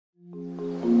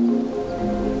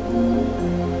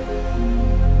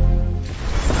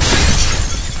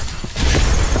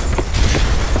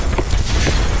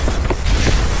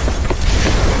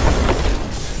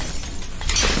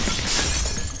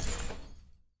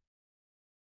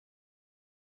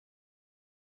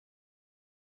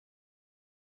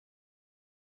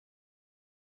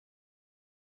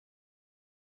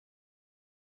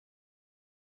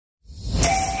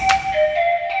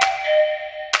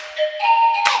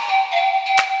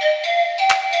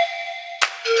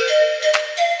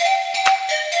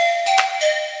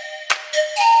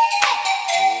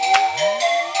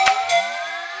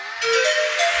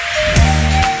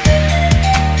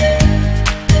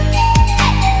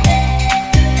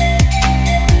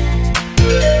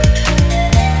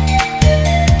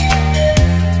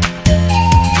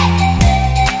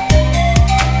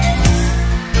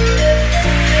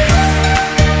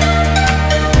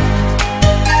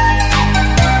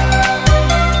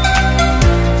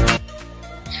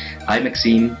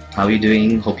Maxime, how are you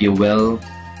doing? Hope you're well.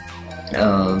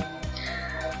 Uh,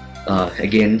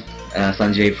 Again,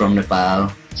 Sanjay from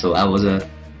Nepal. So I was a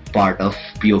part of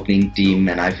pre-opening team,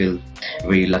 and I feel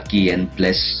very lucky and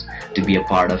blessed to be a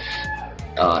part of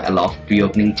Aloft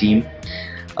pre-opening team.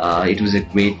 It was a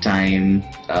great time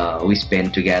we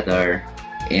spent together,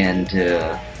 and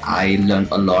I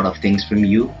learned a lot of things from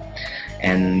you.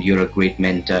 And you're a great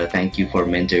mentor. Thank you for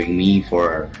mentoring me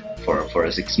for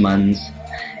 6 months.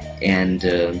 And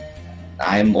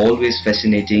I'm always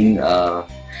fascinating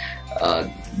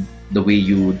the way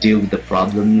you deal with the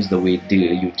problems, the way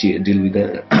you deal with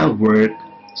the work.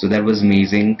 So that was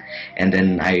amazing, and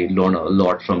then I learned a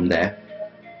lot from there.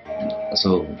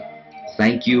 So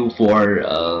thank you for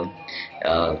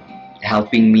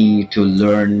helping me to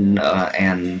learn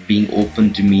and being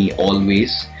open to me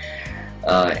always.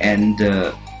 And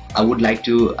I would like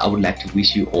to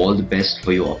wish you all the best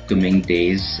for your upcoming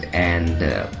days. And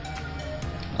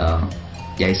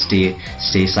yeah,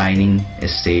 stay signing,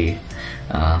 stay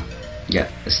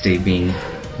being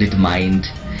determined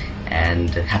and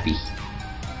happy.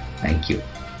 Thank you.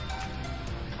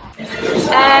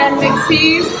 And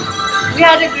Maxime, we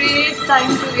had a great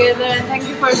time together, and thank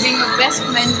you for being the best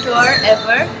mentor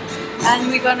ever.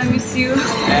 And we're gonna miss you.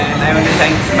 And I want to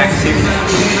thank Maxime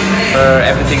for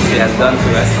everything he has done to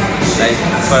us. Like,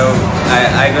 so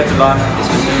I got to learn,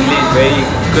 especially very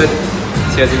good.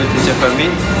 She was a good teacher for me.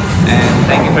 And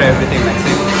thank you for everything,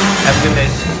 Maxime. Have a good day.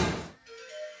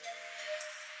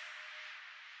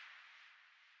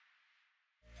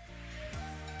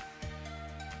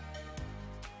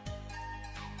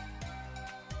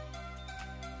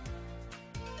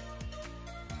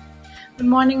 Good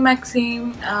morning,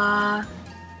 Maxime.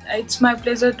 It's my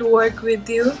pleasure to work with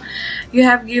you. You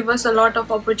have given us a lot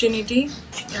of opportunity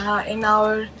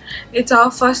it's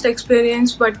our first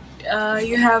experience, but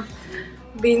you have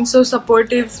been so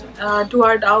supportive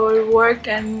toward our work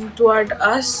and toward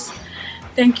us.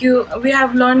 Thank you. We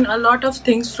have learned a lot of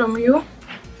things from you,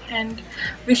 and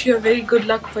wish you a very good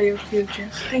luck for your future.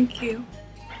 Thank you.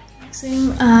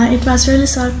 Maxime, it was really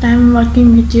short time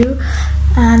working with you,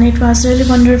 and it was really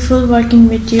wonderful working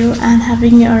with you and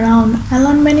having you around. I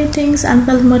learned many things and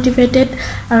felt motivated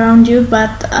around you,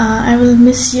 but I will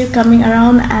miss you coming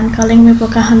around and calling me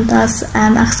Pocahontas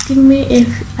and asking me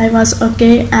if I was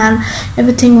okay and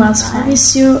everything was fine. I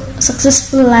wish you a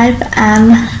successful life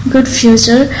and good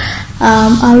future.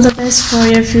 All the best for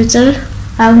your future.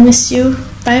 I'll miss you.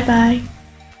 Bye bye.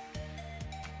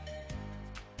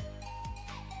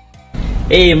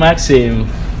 Hey Maxime,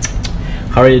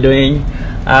 how are you doing?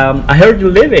 I heard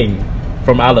you're leaving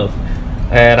from Aloft,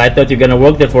 and I thought you're gonna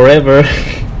work there forever.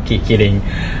 Keep kidding.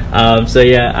 So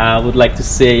yeah, I would like to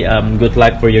say good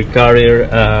luck for your career,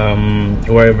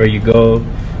 wherever you go,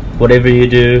 whatever you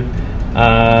do.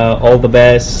 All the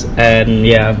best, and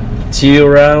yeah, see you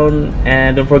around,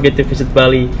 and don't forget to visit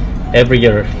Bali every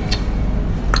year.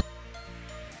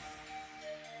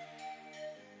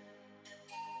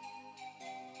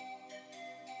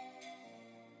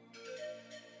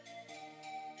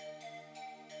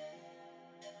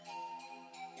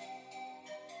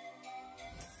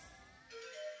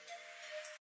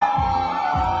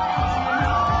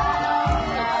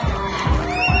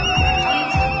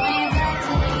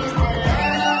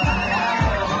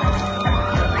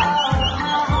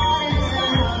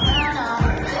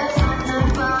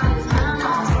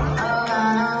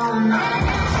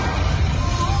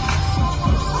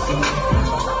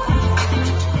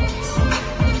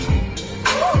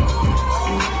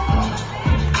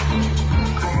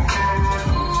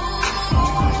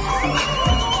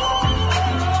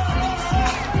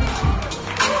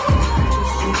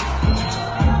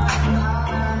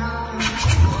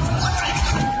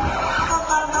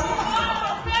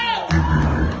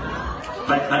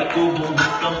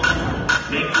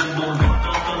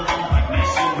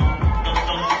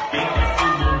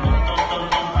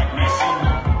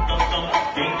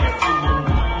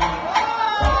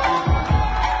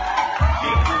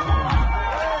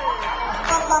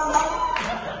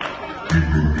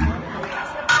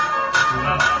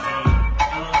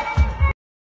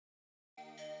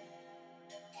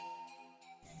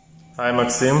 Hi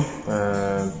Maxime,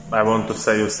 I want to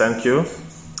say thank you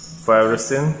for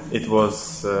everything. It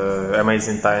was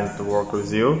amazing time to work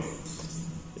with you.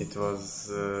 It was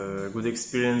a good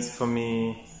experience for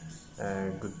me,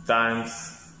 good times.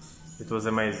 It was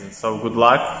amazing. So good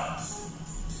luck.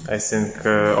 I think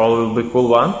all will be cool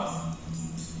one.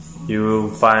 You will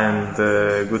find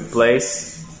a good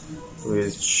place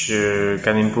which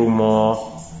can improve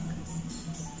more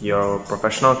your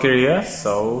professional career.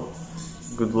 So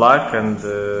good luck and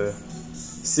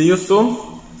see you soon.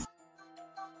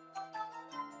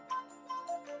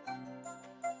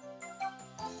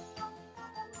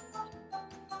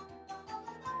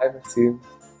 Maxime.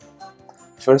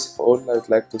 First of all, I would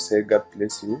like to say God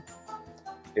bless you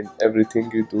in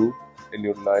everything you do in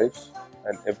your life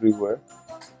and everywhere.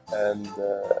 And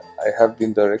I have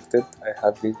been directed, I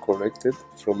have been corrected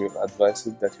from your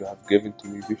advices that you have given to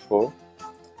me before.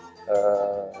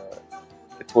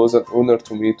 It was an honor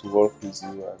to me to work with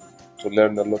you and to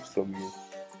learn a lot from you,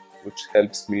 which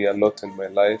helps me a lot in my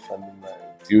life and in my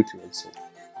duty also.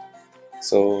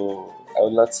 So I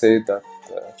will not say that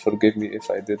forgive me if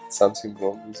I did something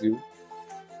wrong with you,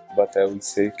 but I will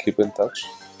say keep in touch,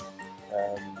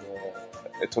 and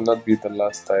it will not be the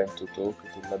last time to talk,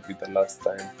 it will not be the last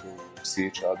time to see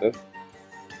each other.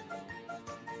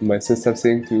 My sister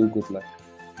saying to you good luck.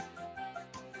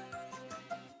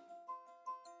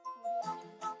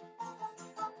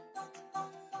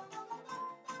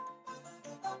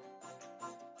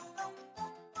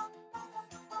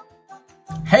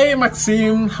 Hey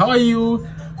Maxime, how are you?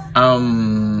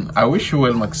 I wish you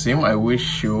well, Maxime. I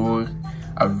wish you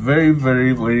a very,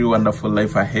 very, very wonderful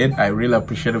life ahead. I really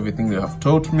appreciate everything you have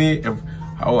taught me,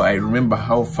 how I remember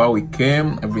how far we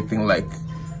came, everything. Like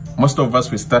most of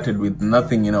us, we started with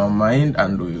nothing in our mind,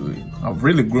 and we have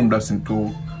really groomed us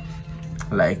into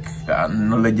like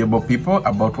knowledgeable people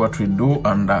about what we do,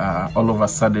 and all of a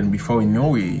sudden, before we knew,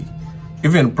 we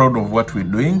even proud of what we're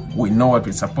doing. We know what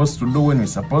we're supposed to do, when we're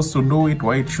supposed to do it,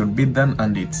 why it should be done,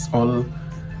 and it's all,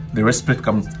 the respect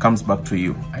comes back to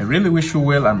you. I really wish you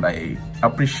well, and I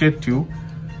appreciate you.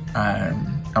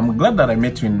 I'm glad that I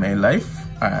met you in my life.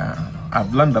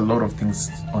 I've learned a lot of things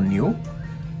on you.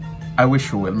 I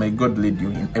wish you well. May God lead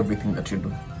you in everything that you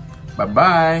do.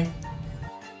 Bye-bye.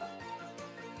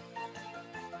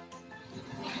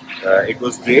 It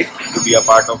was great to be a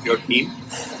part of your team.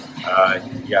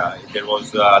 Yeah, there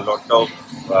was a lot of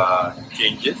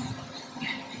changes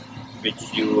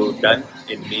which you done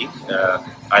in me.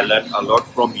 I learned a lot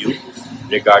from you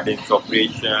regarding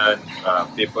operation,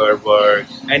 paperwork,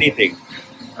 anything.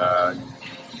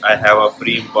 I have a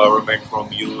free empowerment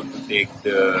from you to take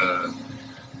the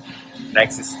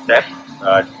next step,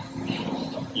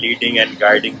 leading and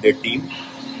guiding the team,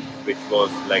 which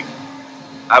was like,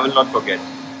 I will not forget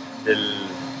till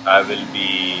I will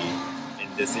be in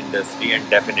this industry, and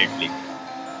definitely.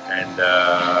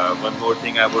 And one more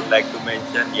thing I would like to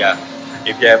mention, yeah,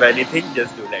 if you have anything,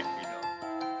 just do let me know.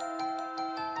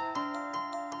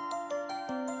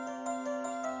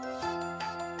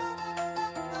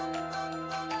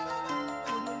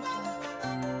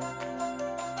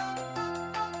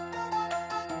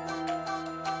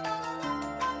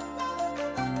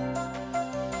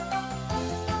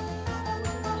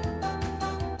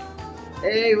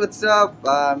 Hey, what's up,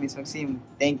 Miss Maxime?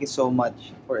 Thank you so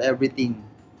much for everything.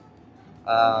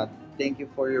 Thank you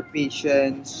for your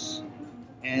patience,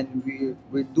 and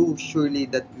we do surely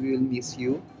that we will miss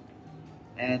you.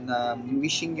 And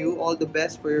wishing you all the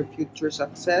best for your future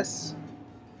success.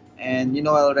 And you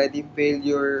know already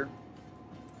failure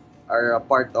are a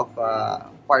part of a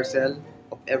parcel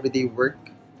of everyday work.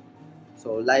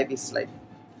 So life is like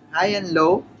high and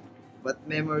low, but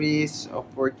memories of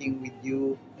working with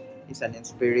you is an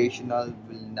inspirational,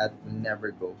 will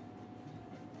never go.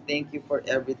 Thank you for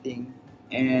everything,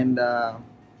 and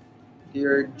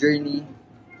your journey,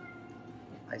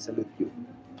 I salute you.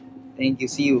 Thank you.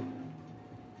 See you.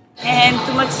 And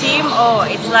to Maxime, oh,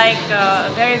 it's like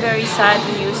very, very sad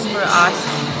news for us,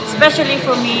 especially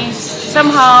for me.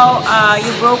 Somehow,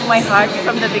 you broke my heart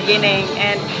from the beginning,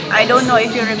 and I don't know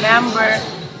if you remember,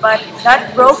 but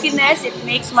that brokenness, it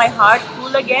makes my heart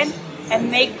cool again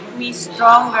and make me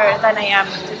stronger than I am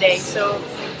today. So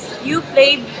you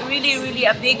played really, really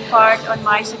a big part on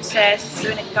my success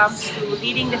when it comes to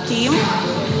leading the team.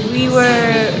 We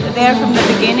were there from the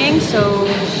beginning, so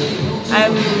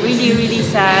I'm really, really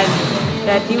sad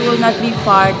that you will not be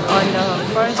part on the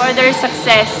further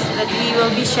success that we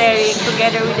will be sharing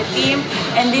together with the team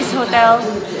and this hotel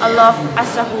Aloft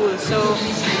as a whole. So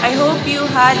I hope you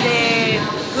had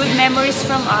good memories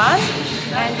from us,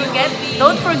 and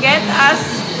don't forget us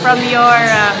from your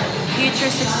future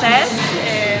success,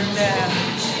 and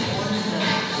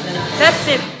that's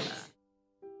it.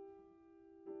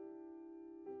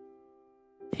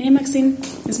 Hey Maxime,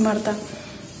 it's Marta.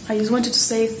 I just wanted to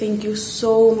say thank you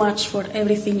so much for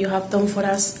everything you have done for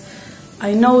us.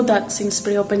 I know that since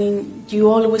pre-opening, you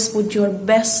always put your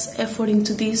best effort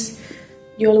into this.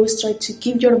 You always try to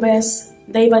give your best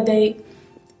day by day.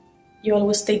 You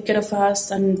always take care of us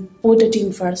and put the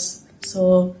team first.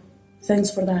 So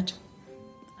thanks for that.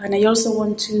 And I also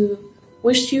want to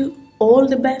wish you all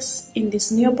the best in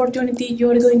this new opportunity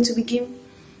you're going to begin.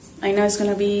 I know it's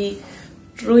going to be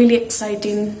really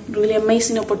exciting, really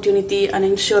amazing opportunity, and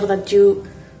I'm sure that you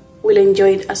will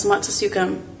enjoy it as much as you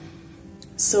can.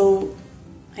 So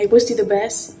I wish you the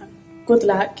best, good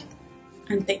luck,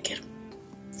 and take care.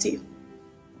 See you.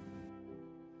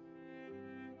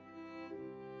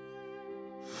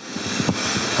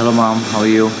 Hello mom, how are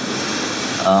you?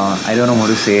 I don't know what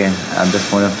to say at this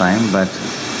point of time, but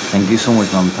thank you so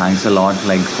much mom. Thanks a lot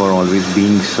for always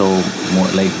being so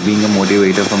being a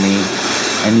motivator for me,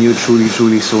 and you're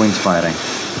truly so inspiring.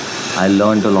 I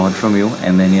learned a lot from you,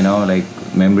 and then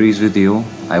memories with you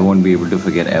I won't be able to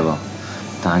forget ever.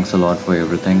 Thanks a lot for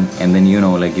everything, and then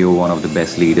you're one of the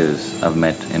best leaders I've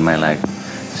met in my life.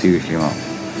 Seriously mom,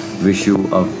 wish you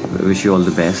all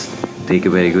the best. Take a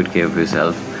very good care of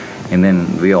yourself, and then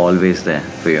we're always there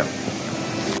for you.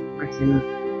 Maxime,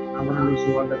 I want to wish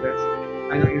you all the best.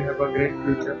 I know you have a great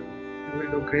future. You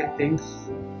will do great things.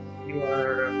 You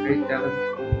are a great talent.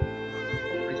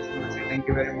 I just want to say thank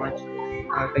you very much.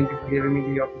 Thank you for giving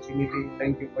me the opportunity.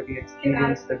 Thank you for the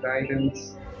experience, the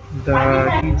guidance, the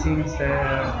teachings,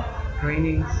 the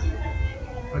trainings.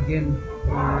 Again,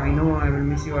 I know I will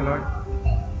miss you a lot.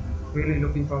 Really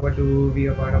looking forward to be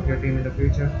a part of your team in the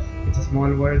future. It's a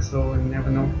small world, so you never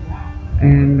know.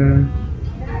 And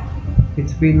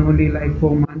it's been only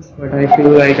 4 months, but I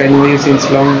feel like I know you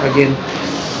since long. Again,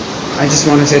 I just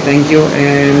want to say thank you,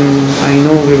 and I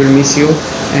know we will miss you,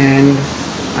 and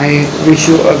I wish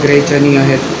you a great journey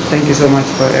ahead. Thank you so much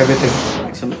for everything.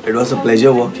 It was a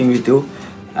pleasure working with you,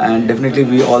 and definitely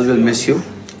we all will miss you.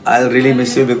 I'll really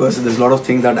miss you because there's a lot of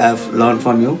things that I've learned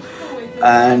from you.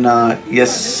 And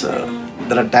yes,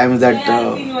 there are times that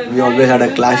we always had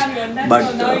a clash, but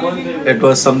it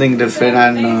was something different,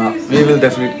 and we will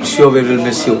definitely we will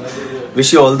miss you.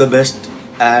 Wish you all the best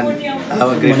and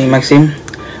have a great morning, Maxime.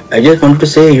 I just wanted to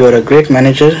say you are a great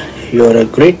manager, you are a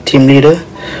great team leader.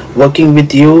 Working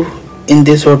with you in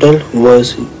this hotel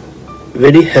was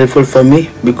very helpful for me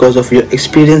because of your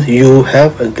experience. You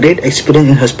have a great experience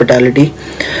in hospitality,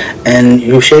 and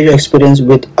you share your experience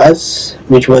with us,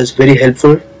 which was very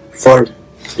helpful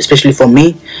especially for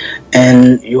me.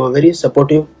 And you are very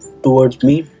supportive towards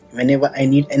me. Whenever I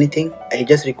need anything, I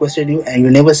just requested you, and you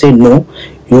never say no.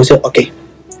 You say okay,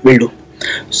 will do.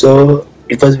 So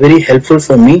it was very helpful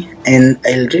for me, and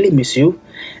I'll really miss you.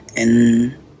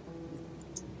 And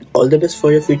all the best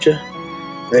for your future.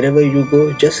 Wherever you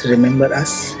go, just remember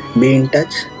us. Be in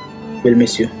touch. We'll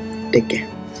miss you. Take care.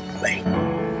 Bye.